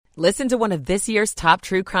Listen to one of this year's top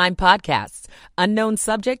true crime podcasts. Unknown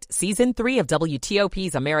Subject, Season 3 of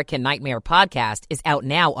WTOP's American Nightmare podcast is out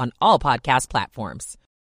now on all podcast platforms.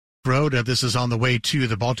 Road. This is on the way to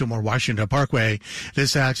the Baltimore-Washington Parkway.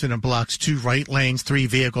 This accident blocks 2 right lanes, 3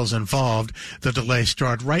 vehicles involved. The delays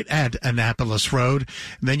start right at Annapolis Road.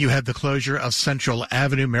 And then you have the closure of Central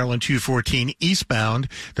Avenue, Maryland 214 eastbound.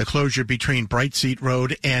 The closure between Bright Seat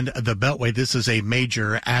Road and the Beltway. This is a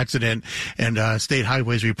major accident. And State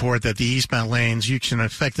Highways report that the eastbound lanes, you can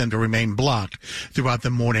expect them to remain blocked throughout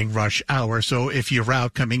the morning rush hour. So if your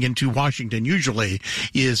route coming into Washington usually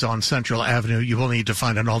is on Central Avenue, you will need to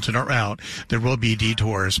find an alternate route. There will be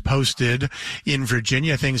detours posted. In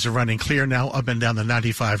Virginia, things are running clear now up and down the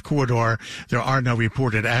 95 corridor. There are no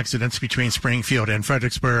reported accidents between Springfield and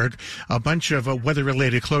Fredericksburg. A bunch of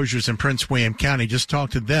weather-related closures in Prince William County. Just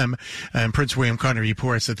talked to them, and Prince William County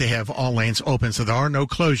reports that they have all lanes open, so there are no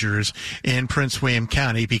closures in Prince William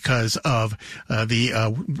County because of the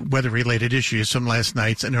weather-related issues from last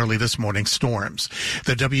night's and early this morning's storms.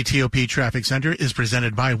 The WTOP Traffic Center is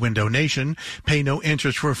presented by Window Nation. Pay no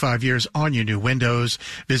interest for 5 years on your new windows.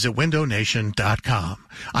 Visit windownation.com.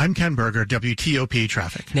 I'm Ken Berger, WTOP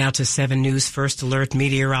Traffic. Now to 7 News First Alert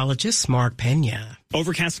meteorologist Mark Pena.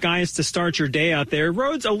 Overcast skies to start your day out there.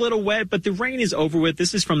 Roads a little wet, but the rain is over with.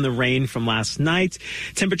 This is from the rain from last night.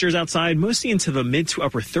 Temperatures outside mostly into the mid to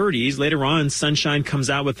upper 30s. Later on, sunshine comes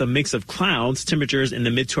out with a mix of clouds. Temperatures in the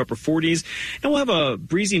mid to upper 40s. And we'll have a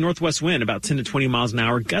breezy northwest wind about 10 to 20 miles an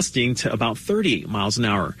hour, gusting to about 30 miles an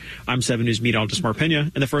hour. I'm 7 News meteorologist Mark Pena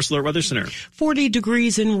in the First Alert Weather Center. 40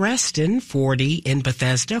 degrees in Reston, 40 in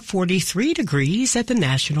Bethesda, 43 degrees at the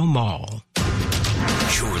National Mall.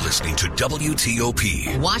 You're listening to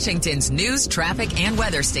WTOP, Washington's news, traffic, and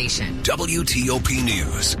weather station. WTOP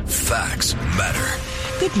News. Facts matter.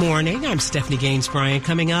 Good morning. I'm Stephanie Gaines Bryant.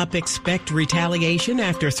 Coming up, expect retaliation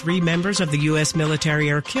after 3 members of the U.S.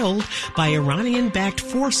 military are killed by Iranian-backed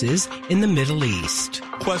forces in the Middle East.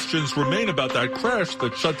 Questions remain about that crash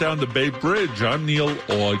that shut down the Bay Bridge. I'm Neil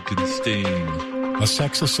Augenstein. A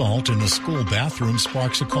sex assault in a school bathroom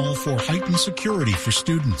sparks a call for heightened security for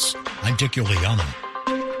students. I'm Dick Uliano.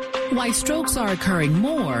 Why strokes are occurring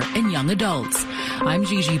more in young adults. I'm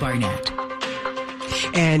Gigi Barnett.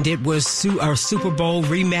 And it was our Super Bowl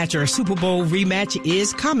rematch. Our Super Bowl rematch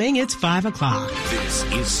is coming. It's 5 o'clock. This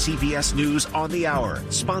is CBS News on the Hour,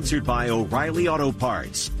 sponsored by O'Reilly Auto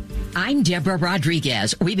Parts. I'm Deborah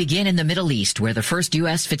Rodriguez. We begin in the Middle East, where the first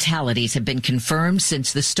U.S. fatalities have been confirmed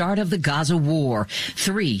since the start of the Gaza war.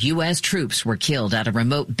 3 U.S. troops were killed at a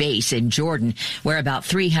remote base in Jordan, where about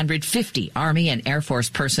 350 Army and Air Force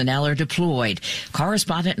personnel are deployed.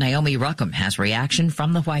 Correspondent Naomi Ruckham has reaction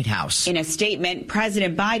from the White House. In a statement,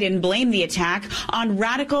 President Biden blamed the attack on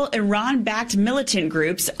radical Iran-backed militant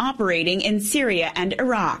groups operating in Syria and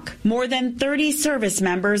Iraq. More than 30 service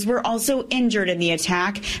members were also injured in the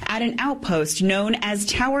attack at an outpost known as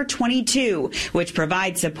Tower 22, which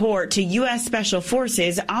provides support to U.S. Special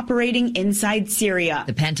Forces operating inside Syria.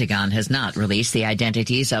 The Pentagon has not released the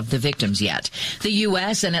identities of the victims yet. The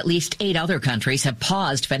U.S. and at least 8 other countries have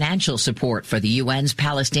paused financial support for the UN's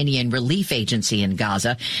Palestinian Relief Agency in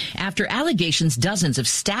Gaza after allegations dozens of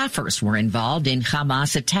staffers were involved in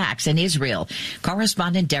Hamas attacks in Israel.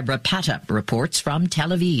 Correspondent Deborah Patta reports from Tel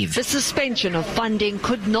Aviv. The suspension of funding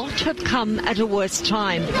could not have come at a worse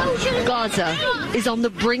time. Gaza is on the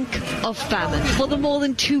brink of famine. For the more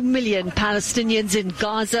than 2 million Palestinians in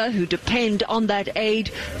Gaza who depend on that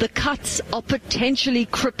aid, the cuts are potentially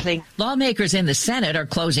crippling. Lawmakers in the Senate are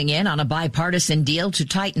closing in on a bipartisan deal to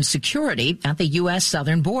tighten security at the U.S.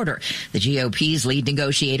 southern border. The GOP's lead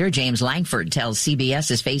negotiator, James Lankford, tells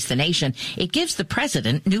CBS's Face the Nation it gives the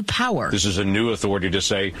president new power. This is a new authority to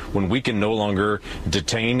say when we can no longer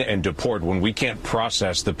detain and deport, when we can't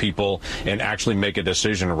process the people and actually make a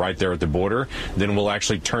decision right there at the border, then we'll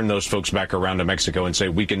actually turn those folks back around to Mexico and say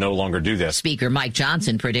we can no longer do this. Speaker Mike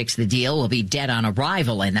Johnson predicts the deal will be dead on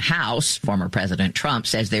arrival in the House. Former President Trump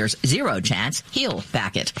says there's 0 chance he'll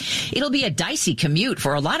back it. It'll be a dicey commute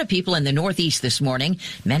for a lot of people in the Northeast this morning.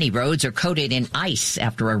 Many roads are coated in ice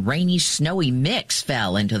after a rainy, snowy mix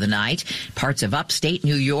fell into the night. Parts of upstate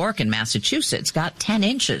New York and Massachusetts got 10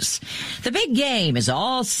 inches. The big game is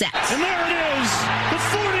all set. And there it is. The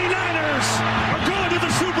 49ers are going to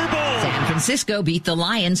the Super Bowl. San Francisco beat the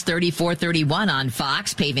Lions 34-31 on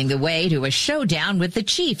Fox, paving the way to a showdown with the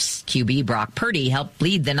Chiefs. QB Brock Purdy helped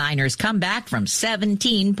lead the Niners' comeback from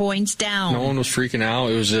 17 points down. No one was freaking out.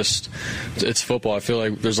 It was just, it's football. I feel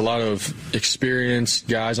like there's a lot of experienced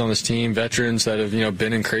guys on this team, veterans that have,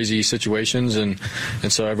 been in crazy situations, and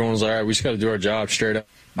so everyone was like, all right, we just got to do our job straight up.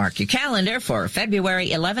 Mark your calendar for February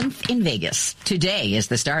 11th in Vegas. Today is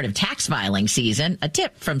the start of tax filing season. A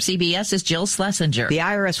tip from CBS's Jill Schlesinger. The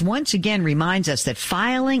IRS once again reminds us that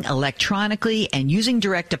filing electronically and using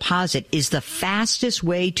direct deposit is the fastest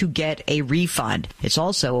way to get a refund. It's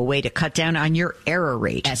also a way to cut down on your error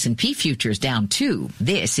rate. S&P futures down too.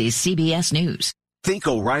 This is CBS News. Think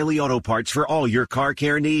O'Reilly Auto Parts for all your car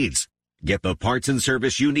care needs. Get the parts and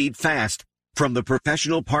service you need fast from the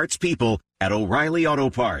professional parts people at O'Reilly Auto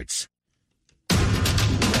Parts.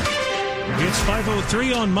 It's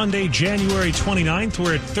 5:03 on Monday, January 29th.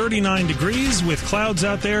 We're at 39 degrees with clouds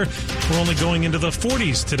out there. We're only going into the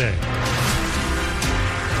 40s today.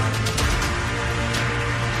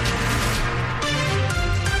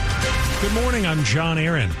 Good morning, I'm John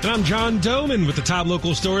Aaron. And I'm John Doman with the top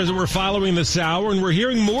local stories that we're following this hour. And we're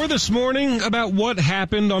hearing more this morning about what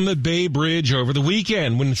happened on the Bay Bridge over the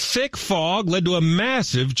weekend when thick fog led to a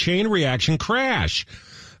massive chain reaction crash.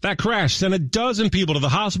 That crash sent a dozen people to the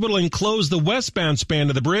hospital and closed the westbound span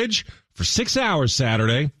of the bridge for 6 hours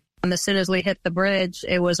Saturday. And as soon as we hit the bridge,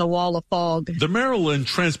 it was a wall of fog. The Maryland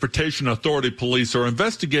Transportation Authority police are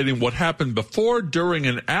investigating what happened before, during,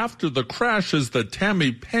 and after the crashes that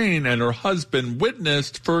Tammy Payne and her husband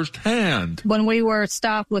witnessed firsthand. When we were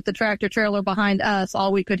stopped with the tractor trailer behind us,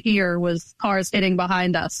 all we could hear was cars hitting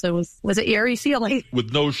behind us. It was an eerie feeling.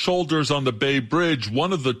 With no shoulders on the Bay Bridge,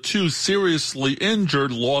 one of the two seriously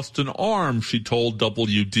injured lost an arm, she told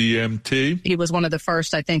WDMT. He was one of the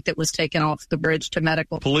first, I think, that was taken off the bridge to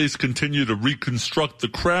medical. Police continue to reconstruct the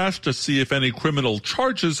crash to see if any criminal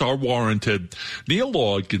charges are warranted. Neil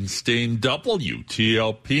Augenstein,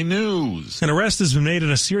 WTOP News. An arrest has been made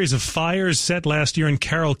in a series of fires set last year in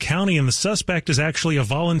Carroll County, and the suspect is actually a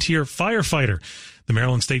volunteer firefighter. The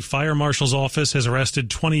Maryland State Fire Marshal's office has arrested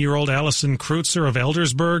 20-year-old Allison Kreutzer of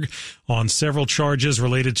Eldersburg on several charges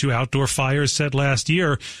related to outdoor fires set last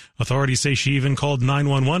year. Authorities say she even called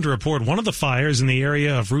 911 to report one of the fires in the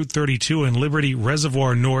area of Route 32 and Liberty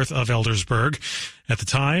Reservoir north of Eldersburg. At the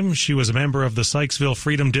time, she was a member of the Sykesville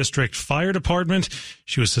Freedom District Fire Department.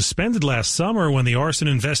 She was suspended last summer when the arson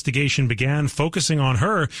investigation began, focusing on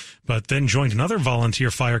her, but then joined another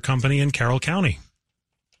volunteer fire company in Carroll County.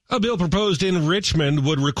 A bill proposed in Richmond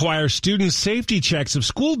would require student safety checks of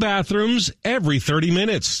school bathrooms every 30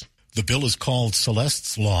 minutes. The bill is called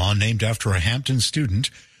Celeste's Law, named after a Hampton student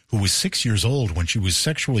who was 6 years old when she was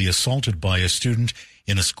sexually assaulted by a student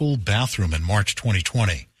in a school bathroom in March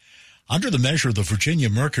 2020. Under the measure, the Virginia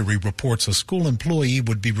Mercury reports a school employee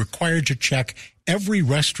would be required to check every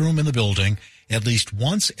restroom in the building at least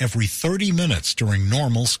once every 30 minutes during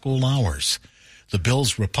normal school hours. The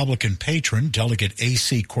bill's Republican patron, Delegate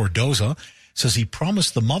A.C. Cordoza, says he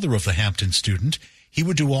promised the mother of the Hampton student he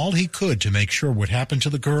would do all he could to make sure what happened to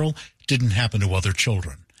the girl didn't happen to other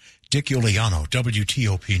children. Dick Iuliano,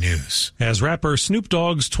 WTOP News. As rapper Snoop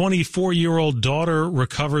Dogg's 24-year-old daughter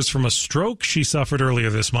recovers from a stroke she suffered earlier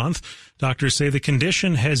this month, doctors say the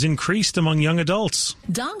condition has increased among young adults.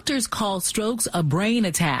 Doctors call strokes a brain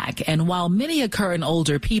attack, and while many occur in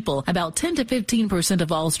older people, about 10 to 15%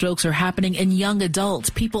 of all strokes are happening in young adults,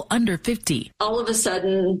 people under 50. All of a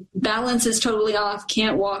sudden, balance is totally off,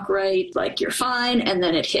 can't walk right, like you're fine, and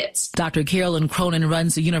then it hits. Dr. Carolyn Cronin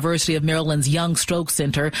runs the University of Maryland's Young Stroke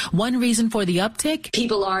Center. One reason for the uptick?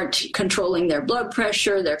 People aren't controlling their blood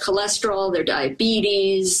pressure, their cholesterol, their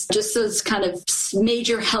diabetes, just those kind of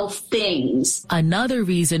major health things. Another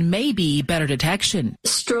reason may be better detection.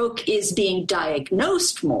 Stroke is being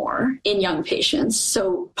diagnosed more in young patients.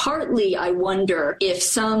 So partly I wonder if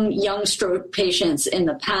some young stroke patients in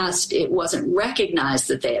the past, it wasn't recognized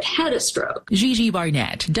that they had had a stroke. Gigi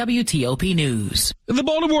Barnett, WTOP News. The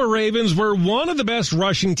Baltimore Ravens were one of the best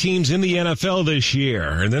rushing teams in the NFL this year,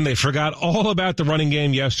 and then they forgot all about the running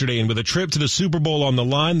game yesterday, and with a trip to the Super Bowl on the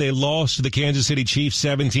line, they lost to the Kansas City Chiefs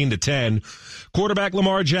 17-10. Quarterback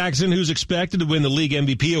Lamar Jackson, who's expected to win the league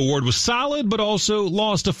MVP award, was solid, but also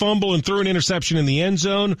lost a fumble and threw an interception in the end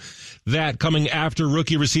zone. That coming after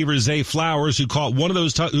rookie receiver Zay Flowers, who caught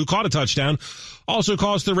a touchdown, also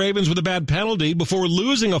cost the Ravens with a bad penalty before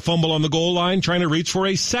losing a fumble on the goal line, trying to reach for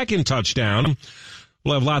a second touchdown.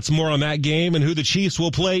 We'll have lots more on that game and who the Chiefs will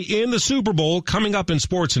play in the Super Bowl coming up in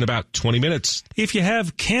sports in about 20 minutes. If you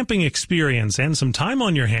have camping experience and some time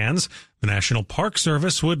on your hands, the National Park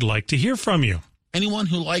Service would like to hear from you. Anyone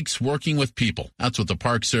who likes working with people. That's what the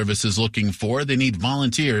Park Service is looking for. They need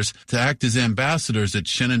volunteers to act as ambassadors at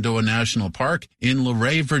Shenandoah National Park in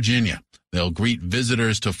Luray, Virginia. They'll greet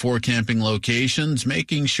visitors to 4 camping locations,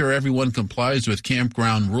 making sure everyone complies with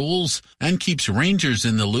campground rules and keeps rangers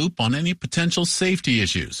in the loop on any potential safety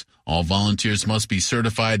issues. All volunteers must be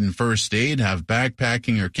certified in first aid, have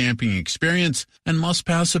backpacking or camping experience, and must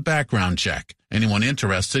pass a background check. Anyone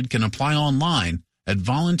interested can apply online at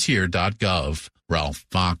volunteer.gov. Ralph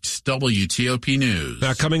Fox, WTOP News.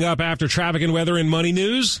 Now, coming up after traffic and weather and money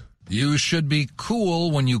news. You should be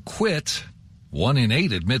cool when you quit. 1 in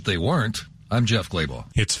 8 admit they weren't. I'm Jeff Claybaugh.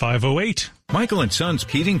 It's 5:08. Michael & Son's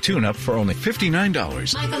heating tune-up for only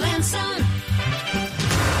 $59. Michael & Son.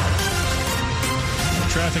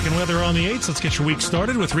 Traffic and weather on the 8th. Let's get your week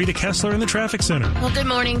started with Rita Kessler in the traffic center. Well, good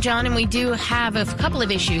morning, John. And we do have a couple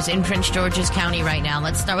of issues in Prince George's County right now.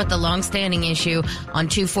 Let's start with the long-standing issue on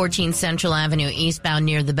 214 Central Avenue, eastbound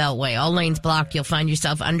near the Beltway. All lanes blocked. You'll find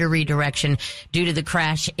yourself under redirection due to the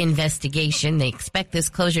crash investigation. They expect this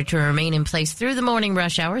closure to remain in place through the morning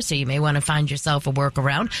rush hour, so you may want to find yourself a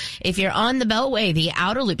workaround. If you're on the Beltway, the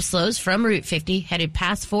outer loop slows from Route 50, headed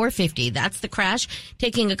past 450. That's the crash.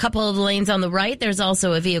 Taking a couple of the lanes on the right, there's also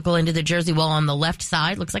a vehicle into the Jersey Wall on the left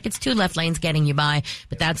side. Looks like it's 2 left lanes getting you by,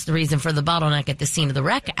 but that's the reason for the bottleneck at the scene of the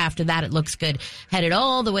wreck. After that, it looks good. Headed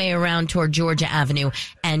all the way around toward Georgia Avenue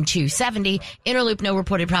and 270. Inner loop, no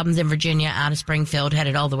reported problems in Virginia. Out of Springfield,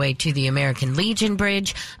 headed all the way to the American Legion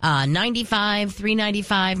Bridge. 95,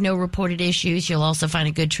 395, no reported issues. You'll also find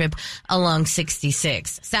a good trip along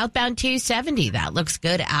 66. Southbound 270, that looks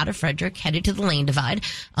good. Out of Frederick, headed to the lane divide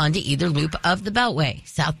onto either loop of the Beltway.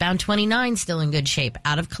 Southbound 29, still in good shape.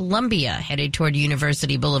 Out of Columbia, headed toward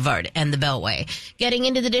University Boulevard and the Beltway. Getting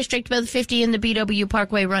into the district, both 50 and the BW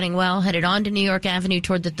Parkway running well, headed on to New York Avenue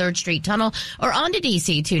toward the 3rd Street Tunnel, or onto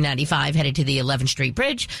DC 295, headed to the 11th Street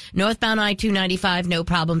Bridge. Northbound I-295, no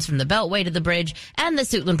problems from the Beltway to the bridge, and the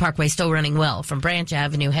Suitland Parkway still running well from Branch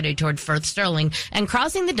Avenue, headed toward Firth Sterling, and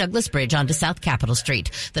crossing the Douglas Bridge onto South Capitol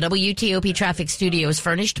Street. The WTOP Traffic Studio is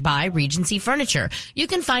furnished by Regency Furniture. You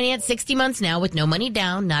can finance 60 months now with no money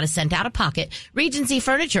down, not a cent out of pocket. Regency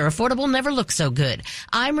Furniture, affordable, never looks so good.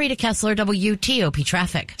 I'm Rita Kessler, WTOP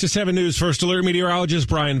Traffic. To 7 News First Alert meteorologist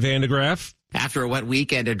Brian Vandegraff. After a wet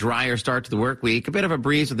week and a drier start to the work week, a bit of a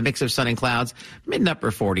breeze with a mix of sun and clouds, mid and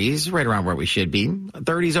upper 40s, right around where we should be.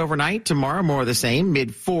 30s overnight, tomorrow more of the same, mid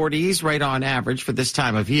 40s, right on average for this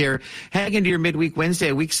time of year. Heading into your midweek Wednesday,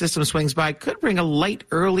 a weak system swings by, could bring a light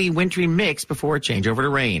early wintry mix before a change over to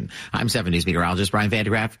rain. I'm 7 News meteorologist Brian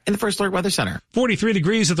Vandegraff in the First Alert Weather Center. 43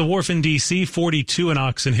 degrees at the Wharf in D.C., 42 in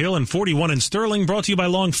Oxon Hill, and 41 in Sterling, brought to you by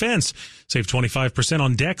Long Fence. Save 25%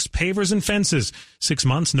 on decks, pavers, and fences. 6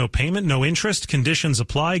 months, no payment, no interest. Conditions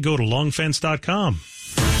apply. Go to longfence.com.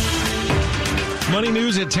 Money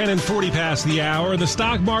news at 10 and 40 past the hour. The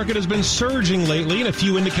stock market has been surging lately, and a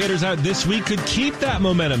few indicators out this week could keep that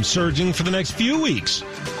momentum surging for the next few weeks.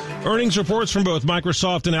 Earnings reports from both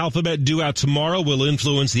Microsoft and Alphabet due out tomorrow will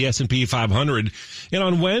influence the S&P 500. And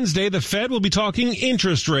on Wednesday, the Fed will be talking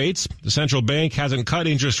interest rates. The central bank hasn't cut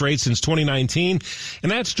interest rates since 2019,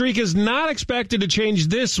 and that streak is not expected to change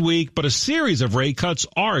this week, but a series of rate cuts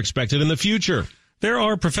are expected in the future. There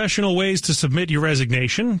are professional ways to submit your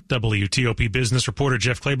resignation. WTOP business reporter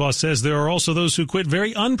Jeff Claybaugh says there are also those who quit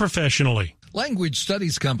very unprofessionally. Language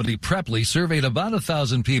studies company Preply surveyed about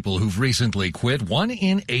 1,000 people who've recently quit. 1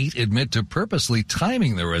 in 8 admit to purposely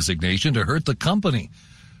timing their resignation to hurt the company.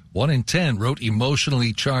 1 in 10 wrote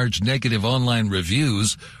emotionally charged negative online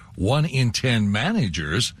reviews. 1 in 10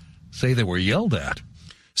 managers say they were yelled at.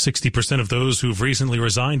 60% of those who've recently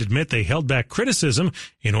resigned admit they held back criticism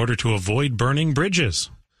in order to avoid burning bridges.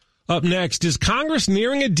 Up next, is Congress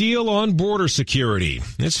nearing a deal on border security?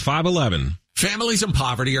 It's 5:11. Families in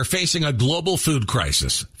poverty are facing a global food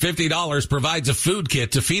crisis. $50 provides a food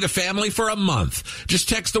kit to feed a family for a month. Just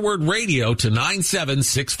text the word radio to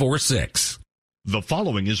 97646. The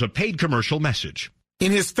following is a paid commercial message.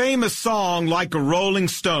 In his famous song, Like a Rolling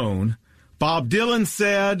Stone, Bob Dylan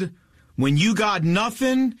said, "When you got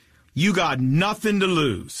nothing to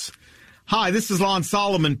lose." Hi, this is Lon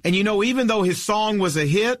Solomon. And you know, even though his song was a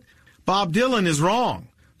hit, Bob Dylan is wrong.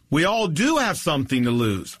 We all do have something to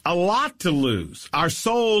lose, a lot to lose, our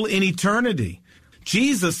soul in eternity.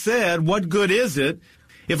 Jesus said, what good is it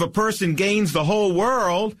if a person gains the whole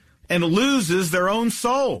world and loses their own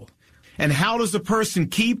soul? And how does a person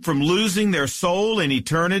keep from losing their soul in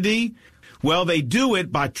eternity? Well, they do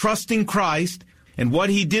it by trusting Christ and what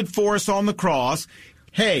he did for us on the cross.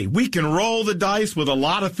 Hey, we can roll the dice with a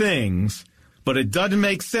lot of things, but it doesn't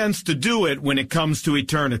make sense to do it when it comes to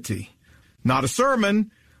eternity. Not a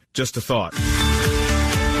sermon, just a thought.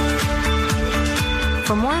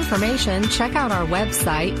 For more information, check out our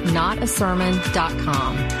website,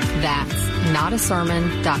 notasermon.com. That's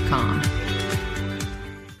notasermon.com.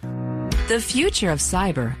 The future of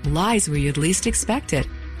cyber lies where you'd least expect it.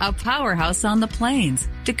 A powerhouse on the plains,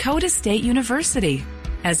 Dakota State University.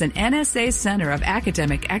 As an NSA Center of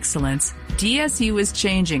Academic Excellence, DSU is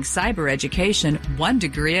changing cyber education one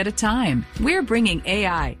degree at a time. We're bringing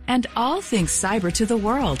AI and all things cyber to the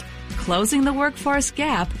world, closing the workforce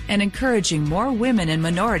gap and encouraging more women and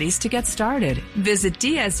minorities to get started. Visit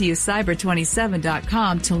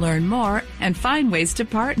DSUcyber27.com to learn more and find ways to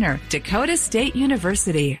partner. Dakota State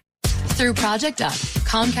University. Through Project Up,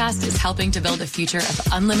 Comcast is helping to build a future of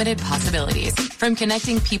unlimited possibilities. From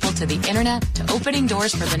connecting people to the internet to opening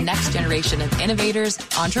doors for the next generation of innovators,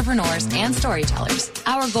 entrepreneurs, and storytellers,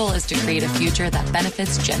 our goal is to create a future that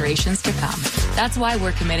benefits generations to come. That's why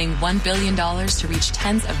we're committing $1 billion to reach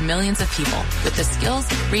tens of millions of people with the skills,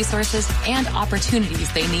 resources, and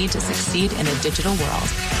opportunities they need to succeed in a digital world.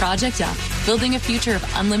 Project Up, building a future of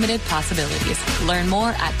unlimited possibilities. Learn more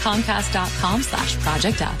at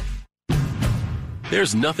comcast.com/projectup.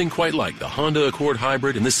 There's nothing quite like the Honda Accord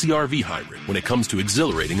Hybrid and the CR-V Hybrid when it comes to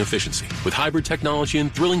exhilarating efficiency. With hybrid technology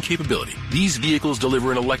and thrilling capability, these vehicles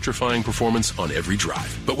deliver an electrifying performance on every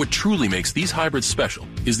drive. But what truly makes these hybrids special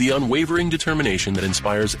is the unwavering determination that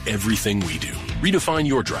inspires everything we do. Redefine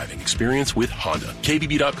your driving experience with Honda,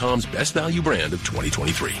 KBB.com's best value brand of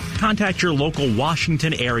 2023. Contact your local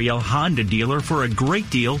Washington area Honda dealer for a great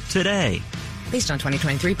deal today. Based on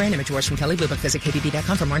 2023 brand image awards from Kelly Blue Book. Visit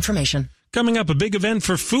KBB.com for more information. Coming up, a big event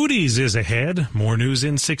for foodies is ahead. More news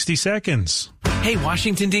in 60 seconds. Hey,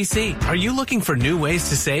 Washington, D.C., are you looking for new ways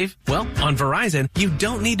to save? Well, on Verizon, you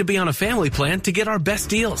don't need to be on a family plan to get our best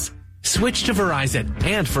deals. Switch to Verizon,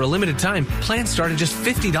 and for a limited time, plans start at just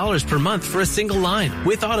 $50 per month for a single line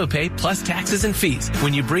with autopay plus taxes and fees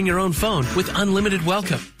when you bring your own phone with unlimited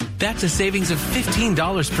welcome. That's a savings of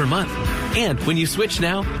 $15 per month. And when you switch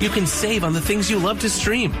now, you can save on the things you love to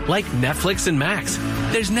stream, like Netflix and Max.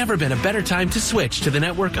 There's never been a better time to switch to the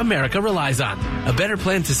network America relies on. A better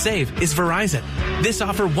plan to save is Verizon. This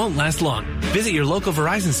offer won't last long. Visit your local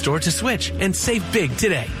Verizon store to switch and save big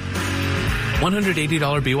today.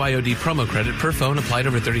 $180 BYOD promo credit per phone applied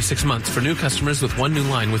over 36 months for new customers with one new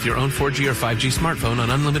line with your own 4G or 5G smartphone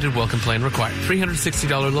on unlimited welcome plan required.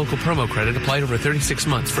 $360 local promo credit applied over 36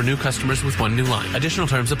 months for new customers with one new line. Additional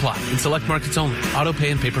terms apply. In select markets only. Auto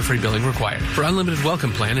pay and paper-free billing required. For unlimited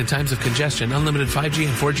welcome plan in times of congestion, unlimited 5G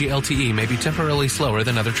and 4G LTE may be temporarily slower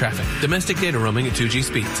than other traffic. Domestic data roaming at 2G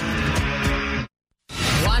speeds.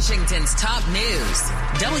 Washington's top news.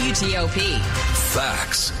 WTOP.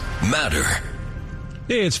 Facts matter.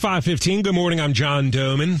 Hey, it's 5:15. Good morning. I'm John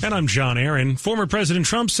Doman. And I'm John Aaron. Former President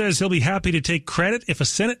Trump says he'll be happy to take credit if a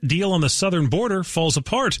Senate deal on the southern border falls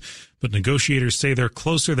apart. But negotiators say they're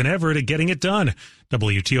closer than ever to getting it done.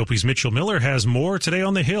 WTOP's Mitchell Miller has more today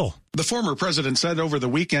on the Hill. The former president said over the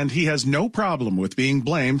weekend he has no problem with being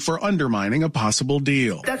blamed for undermining a possible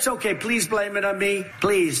deal. That's okay. Please blame it on me.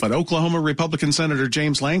 Please. But Oklahoma Republican Senator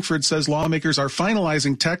James Lankford says lawmakers are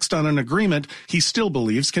finalizing text on an agreement he still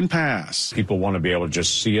believes can pass. People want to be able to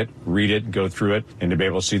just see it, read it, go through it, and to be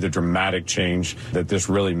able to see the dramatic change that this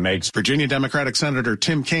really makes. Virginia Democratic Senator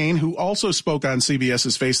Tim Kaine, who also spoke on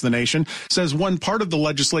CBS's Face the Nation, says one part of the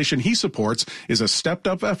legislation he supports is a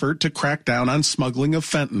stepped-up effort to crack down on smuggling of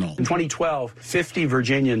fentanyl. In 2012, 50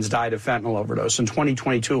 Virginians died of fentanyl overdose. In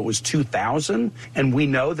 2022, it was 2,000, and we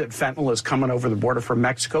know that fentanyl is coming over the border from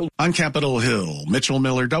Mexico. On Capitol Hill, Mitchell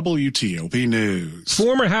Miller, WTOP News.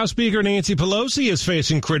 Former House Speaker Nancy Pelosi is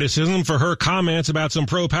facing criticism for her comments about some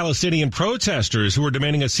pro-Palestinian protesters who are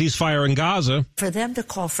demanding a ceasefire in Gaza. For them to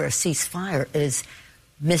call for a ceasefire is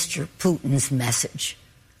Mr. Putin's message.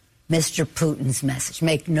 Mr. Putin's message.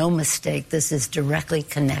 Make no mistake, this is directly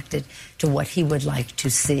connected to what he would like to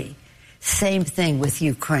see. Same thing with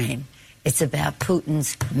Ukraine. It's about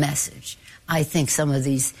Putin's message. I think some of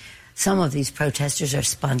these protesters are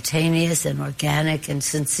spontaneous and organic and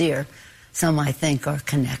sincere. Some, I think, are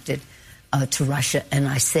connected to Russia. And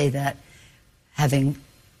I say that having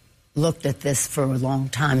looked at this for a long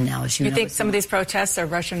time now. As you know, think some of these protests are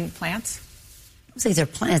Russian plants? I don't think they're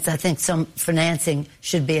plants. I think some financing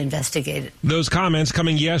should be investigated. Those comments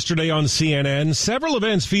coming yesterday on CNN. Several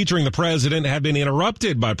events featuring the president have been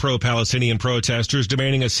interrupted by pro-Palestinian protesters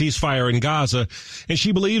demanding a ceasefire in Gaza, and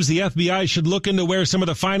she believes the FBI should look into where some of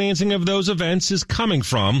the financing of those events is coming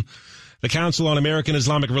from. The Council on American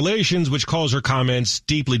Islamic Relations, which calls her comments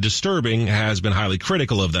deeply disturbing, has been highly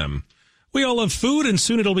critical of them. We all love food, and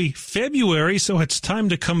soon it'll be February, so it's time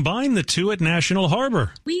to combine the two at National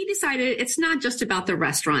Harbor. We decided it's not just about the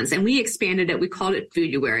restaurants, and we expanded it. We called it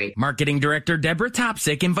Fooduary. Marketing Director Deborah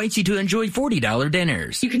Topsick invites you to enjoy $40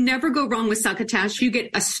 dinners. You can never go wrong with Succotash. You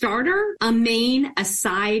get a starter, a main, a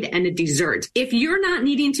side, and a dessert. If you're not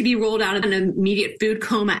needing to be rolled out of an immediate food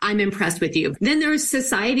coma, I'm impressed with you. Then there's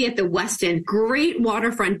Society at the West End. Great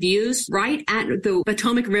waterfront views right at the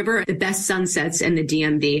Potomac River, the best sunsets in the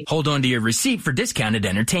DMV. Hold on to your receipt for discounted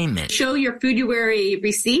entertainment. Show your Fooduary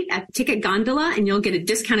receipt at Ticket Gondola and you'll get a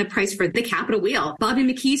discounted price for the Capitol Wheel. Bobby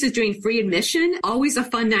McKee's is doing free admission. Always a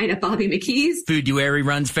fun night at Bobby McKee's. Fooduary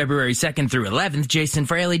runs February 2nd through 11th. Jason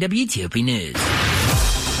Fraley, WTOP News.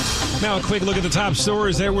 Now a quick look at the top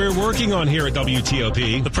stories that we're working on here at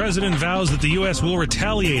WTOP. The president vows that the U.S. will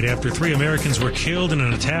retaliate after 3 Americans were killed in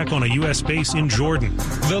an attack on a U.S. base in Jordan.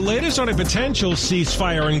 The latest on a potential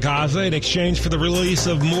ceasefire in Gaza in exchange for the release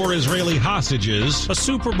of more Israeli hostages. A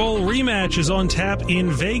Super Bowl rematch is on tap in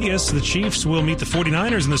Vegas. The Chiefs will meet the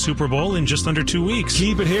 49ers in the Super Bowl in just under 2 weeks.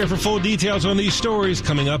 Keep it here for full details on these stories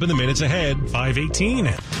coming up in the minutes ahead.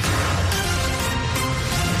 5:18.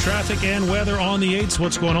 Traffic and weather on the 8s.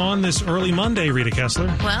 What's going on this early Monday, Rita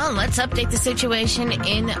Kessler? Well, let's update the situation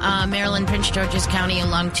in Maryland, Prince George's County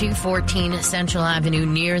along 214 Central Avenue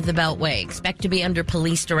near the Beltway. Expect to be under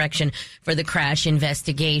police direction for the crash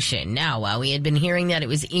investigation. Now, while we had been hearing that it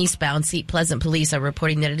was eastbound, Seat Pleasant police are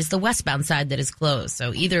reporting that it is the westbound side that is closed.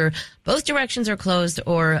 So either both directions are closed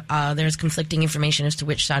or there's conflicting information as to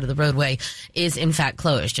which side of the roadway is in fact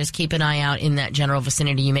closed. Just keep an eye out in that general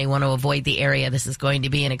vicinity. You may want to avoid the area. This is going to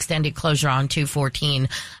be an extended closure on 214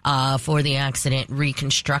 for the accident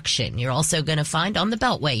reconstruction. You're also going to find on the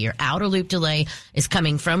Beltway, your outer loop delay is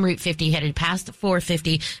coming from Route 50 headed past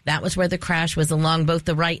 450. That was where the crash was along both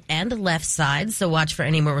the right and the left side, so watch for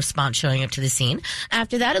any more response showing up to the scene.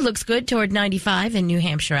 After that, it looks good toward 95 and New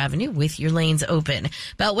Hampshire Avenue with your lanes open.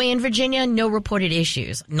 Beltway in Virginia, no reported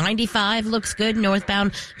issues. 95 looks good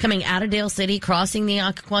northbound coming out of Dale City, crossing the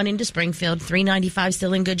Occoquan into Springfield. 395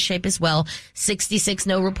 still in good shape as well. 66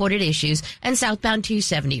 no reported issues, and southbound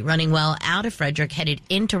 270 running well out of Frederick headed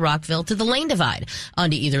into Rockville to the lane divide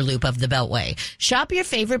onto either loop of the Beltway. Shop your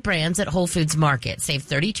favorite brands at Whole Foods Market. Save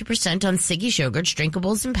 32% on Siggy's yogurts,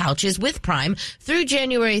 drinkables, and pouches with Prime through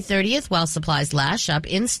January 30th while supplies last. Shop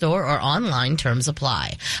in-store or online. Terms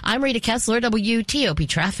apply. I'm Rita Kessler, WTOP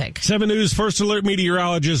Traffic. 7 News First Alert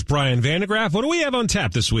meteorologist Brian Vandegraff. What do we have on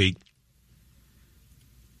tap this week?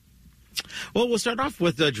 Well, we'll start off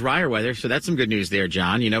with the drier weather, so that's some good news there,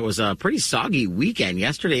 John. You know, it was a pretty soggy weekend.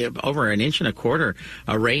 Yesterday, over 1.25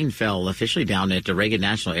 inches rain fell officially down at Reagan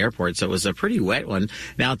National Airport, so it was a pretty wet one.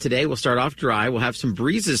 Now, today, we'll start off dry. We'll have some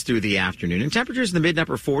breezes through the afternoon, and temperatures in the mid and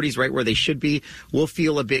upper 40s, right where they should be. We'll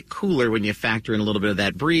feel a bit cooler when you factor in a little bit of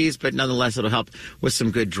that breeze, but nonetheless, it'll help with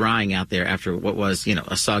some good drying out there after what was,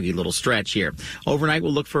 a soggy little stretch here. Overnight,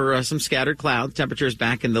 we'll look for some scattered clouds. Temperatures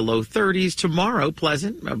back in the low 30s. Tomorrow,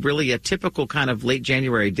 pleasant, really a typical kind of late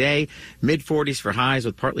January day, mid-40s for highs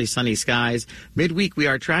with partly sunny skies. Midweek, we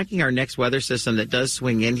are tracking our next weather system that does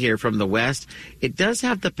swing in here from the west. It does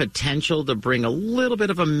have the potential to bring a little bit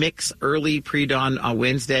of a mix early pre-dawn on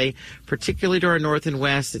Wednesday, particularly to our north and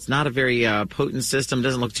west. It's not a very potent system,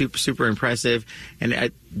 doesn't look too super impressive,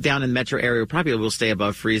 and down in the metro area probably will stay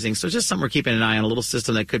above freezing. So just something we're keeping an eye on, a little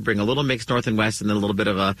system that could bring a little mix north and west and then a little bit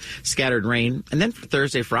of a scattered rain. And then for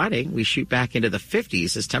Thursday, Friday, we shoot back into the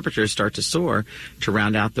 50s as temperatures start to soar to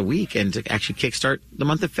round out the week and to actually kickstart the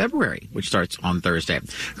month of February, which starts on Thursday.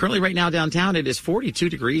 Currently right now downtown, it is 42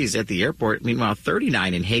 degrees at the airport. Meanwhile,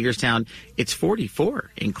 39 in Hagerstown. It's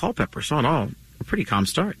 44 in Culpeper. So in all, a pretty calm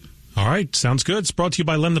start. All right, sounds good. It's brought to you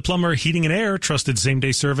by Len the Plumber Heating and Air, trusted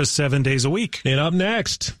same-day service 7 days a week. And up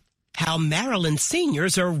next, how Maryland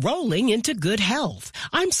seniors are rolling into good health.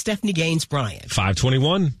 I'm Stephanie Gaines Bryant.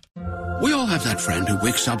 521. We all have that friend who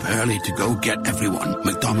wakes up early to go get everyone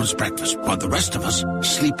McDonald's breakfast while the rest of us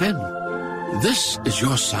sleep in. This is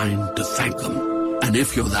your sign to thank them. And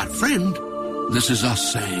if you're that friend, this is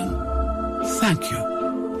us saying thank you.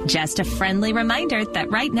 Just a friendly reminder that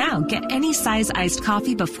right now, get any size iced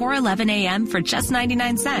coffee before 11 a.m. for just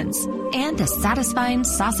 99 cents. And a satisfying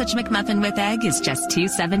sausage McMuffin with egg is just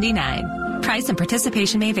 $2.79. Price and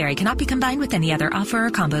participation may vary. Cannot be combined with any other offer or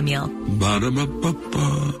combo meal.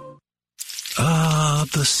 Ba-da-ba-ba-ba. Ah,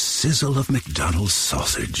 the sizzle of McDonald's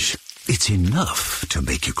sausage. It's enough to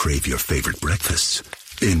make you crave your favorite breakfasts.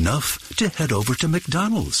 Enough to head over to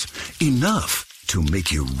McDonald's. Enough to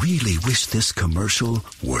make you really wish this commercial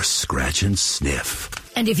were scratch and sniff.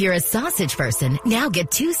 And if you're a sausage person, now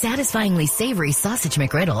get 2 satisfyingly savory sausage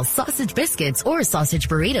McGriddles, sausage biscuits, or sausage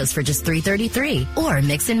burritos for just $3.33. Or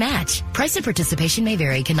mix and match. Price and participation may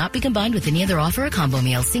vary. Cannot be combined with any other offer or combo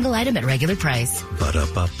meal. Single item at regular price.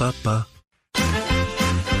 Ba-da-ba-ba-ba.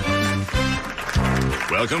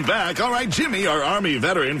 Welcome back. All right, Jimmy, our Army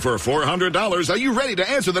veteran, for $400. Are you ready to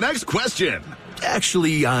answer the next question?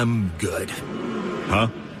 Actually, I'm good. Huh?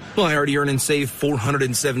 Well, I already earn and save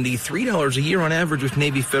 $473 a year on average with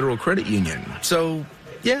Navy Federal Credit Union. So,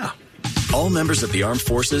 yeah. All members of the armed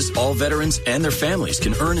forces, all veterans, and their families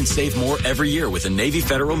can earn and save more every year with a Navy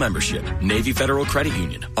Federal membership. Navy Federal Credit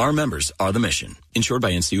Union. Our members are the mission. Insured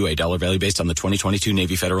by NCUA. Dollar value based on the 2022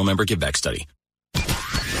 Navy Federal Member Giveback Study.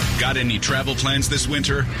 Got any travel plans this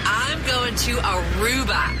winter? I'm going to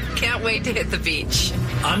Aruba. Can't wait to hit the beach.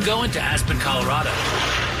 I'm going to Aspen, Colorado.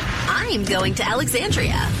 I'm going to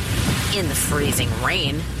Alexandria. In the freezing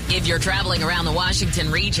rain. If you're traveling around the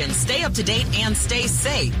Washington region, stay up to date and stay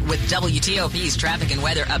safe with WTOP's traffic and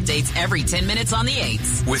weather updates every 10 minutes on the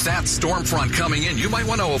 8s. With that storm front coming in, you might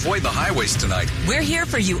want to avoid the highways tonight. We're here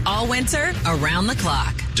for you all winter, around the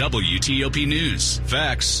clock. WTOP News.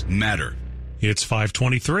 Facts matter. It's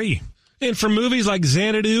 5:23. And from movies like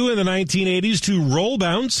Xanadu in the 1980s to Roll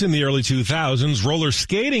Bounce in the early 2000s, roller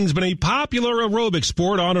skating's been a popular aerobic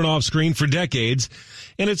sport on and off screen for decades,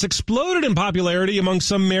 and it's exploded in popularity among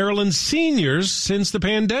some Maryland seniors since the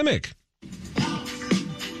pandemic.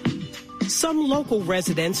 Some local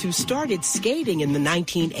residents who started skating in the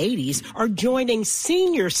 1980s are joining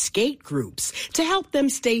senior skate groups to help them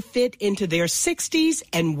stay fit into their 60s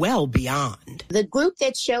and well beyond. The group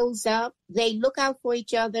that shows up, they look out for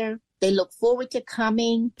each other. They look forward to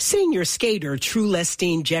coming. Senior skater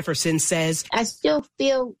Trulestine Jefferson says, I still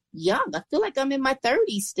feel young. I feel like I'm in my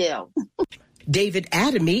 30s still. David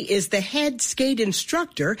Adamy is the head skate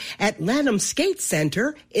instructor at Lanham Skate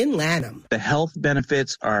Center in Lanham. The health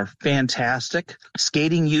benefits are fantastic.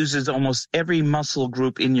 Skating uses almost every muscle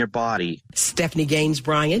group in your body. Stephanie Gaines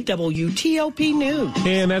Bryant, WTOP News.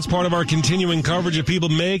 And that's part of our continuing coverage of people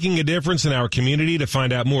making a difference in our community. To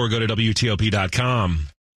find out more, go to WTOP.com.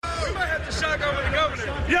 We might have to shotgun with the governor.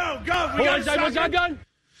 Yo, Gov, we got a shotgun?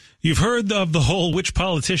 You've heard of the whole which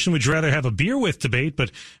politician would you rather have a beer with debate,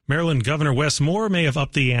 but Maryland Governor Wes Moore may have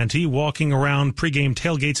upped the ante. Walking around pregame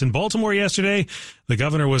tailgates in Baltimore yesterday, the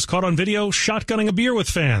governor was caught on video shotgunning a beer with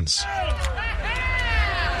fans.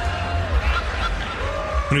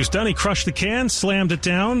 When he was done, he crushed the can, slammed it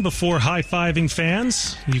down before high-fiving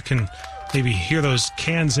fans. You can maybe hear those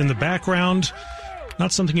cans in the background.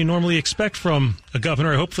 Not something you normally expect from a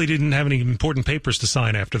governor. Hopefully he didn't have any important papers to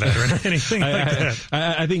sign after that or anything like that.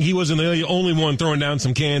 I think he wasn't the only one throwing down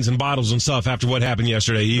some cans and bottles and stuff after what happened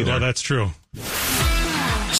yesterday either. Well, that's true.